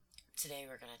Today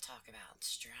we're going to talk about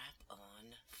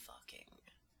strap-on fucking.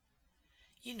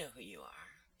 You know who you are.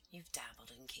 You've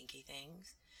dabbled in kinky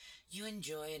things. You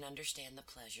enjoy and understand the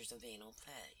pleasures of anal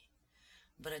play.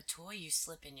 But a toy you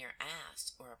slip in your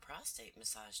ass or a prostate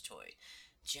massage toy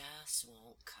just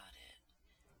won't cut it.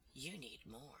 You need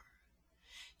more.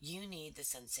 You need the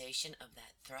sensation of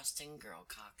that thrusting girl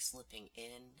cock slipping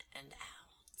in and out.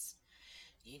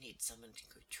 You need someone to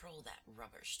control that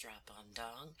rubber strap-on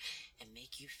dong and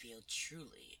make you feel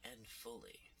truly and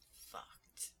fully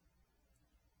fucked.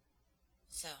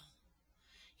 So,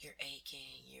 you're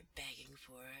aching, you're begging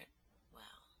for it.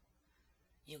 Well,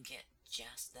 you'll get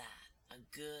just that. A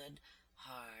good,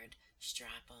 hard,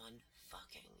 strap-on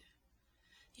fucking.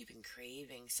 You've been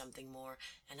craving something more,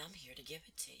 and I'm here to give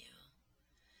it to you.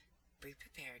 Be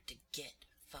prepared to get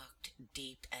fucked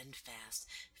deep and fast,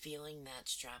 feeling that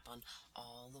strap-on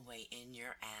all the way in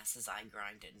your ass as I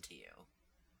grind into you.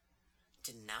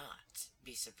 Do not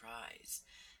be surprised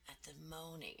at the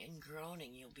moaning and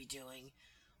groaning you'll be doing,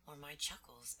 or my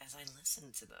chuckles as I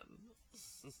listen to them.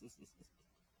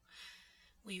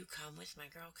 Will you come with my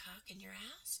girl cock in your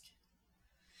ass?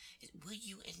 Will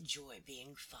you enjoy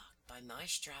being fucked by my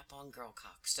strap-on girl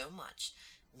cock so much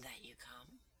that you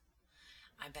come?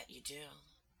 I bet you do.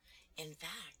 In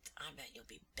fact, I bet you'll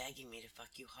be begging me to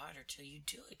fuck you harder till you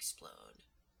do explode.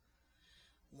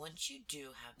 Once you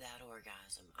do have that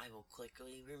orgasm, I will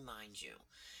quickly remind you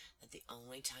that the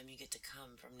only time you get to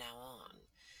come from now on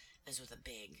is with a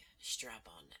big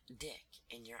strap-on dick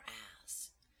in your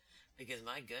ass. Because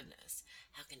my goodness,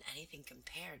 how can anything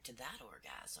compare to that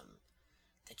orgasm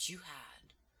that you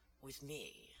had with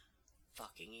me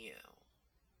fucking you?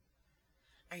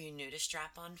 Are you new to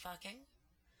strap-on fucking?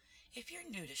 If you're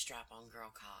new to strap-on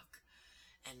girl cock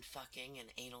and fucking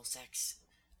and anal sex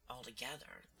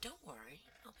altogether, don't worry,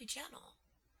 I'll be gentle.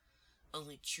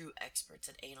 Only true experts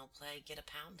at anal play get a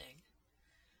pounding.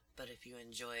 But if you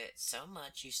enjoy it so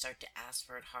much you start to ask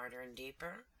for it harder and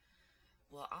deeper,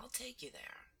 well, I'll take you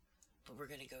there. But we're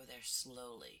going to go there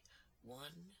slowly,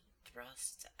 one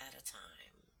thrust at a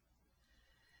time.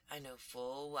 I know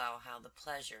full well how the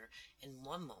pleasure in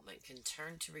one moment can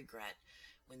turn to regret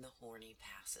when the horny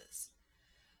passes.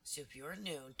 So if you're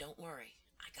new, don't worry,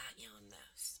 I got you on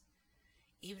this.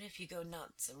 Even if you go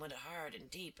nuts and want it hard and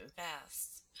deep and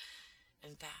fast.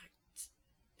 In fact,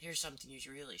 here's something you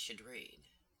really should read.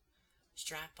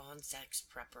 Strap-on Sex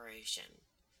Preparation.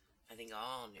 I think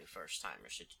all new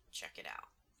first-timers should check it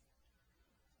out.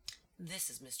 This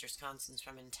is Mistress Constance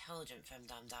from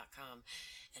IntelligentFemdom.com,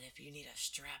 and if you need a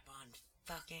strap-on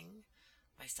fucking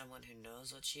by someone who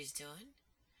knows what she's doing,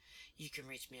 you can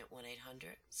reach me at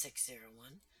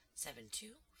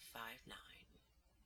 1-800-601-7259.